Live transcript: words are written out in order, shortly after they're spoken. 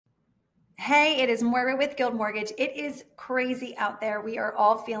Hey, it is Moira with Guild Mortgage. It is crazy out there. We are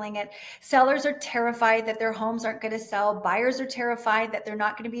all feeling it. Sellers are terrified that their homes aren't going to sell. Buyers are terrified that they're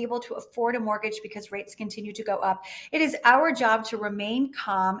not going to be able to afford a mortgage because rates continue to go up. It is our job to remain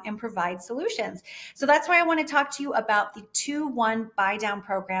calm and provide solutions. So that's why I want to talk to you about the 2-1 buy down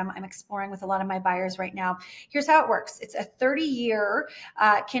program I'm exploring with a lot of my buyers right now. Here's how it works. It's a 30-year,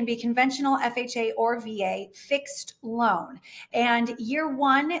 can be conventional FHA or VA fixed loan. And year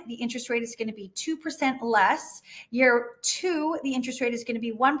one, the interest rate is going to be 2% less. Year two, the interest rate is going to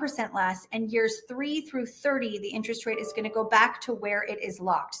be 1% less. And years 3 through 30, the interest rate is going to go back to where it is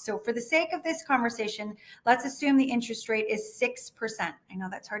locked. So for the sake of this conversation, let's assume the interest rate is 6%. I know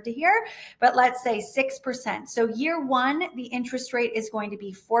that's hard to hear, but let's say 6%. So year one, the interest rate is going to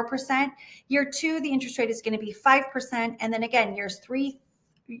be 4%. Year two, the interest rate is going to be 5%. And then again, years 3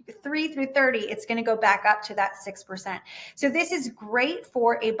 through 30, it's going to go back up to that 6%. So this is great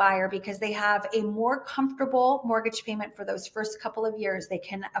for a buyer because they have a more comfortable mortgage payment for those first couple of years. They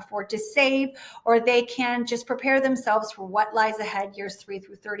can afford to save, or they can just prepare themselves for what lies ahead years 3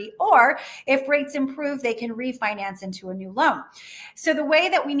 through 30. Or if rates improve, they can refinance into a new loan. So the way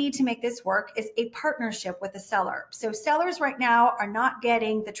that we need to make this work is a partnership with a seller. So sellers right now are not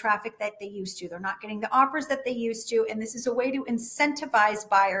getting the traffic that they used to. They're not getting the offers that they used to. And this is a way to incentivize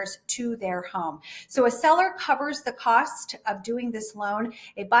buyers to their home. So a seller covers the cost of doing this loan.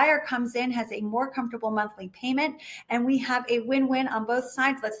 A buyer comes in, has a more comfortable monthly payment, and we have a win-win on both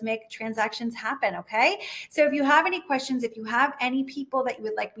sides. Let's make transactions happen, okay? So if you have any questions, if you have any people that you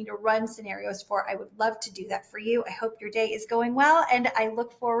would like me to run scenarios for, I would love to do that for you. I hope your day is going well, and I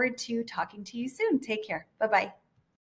look forward to talking to you soon. Take care. Bye-bye.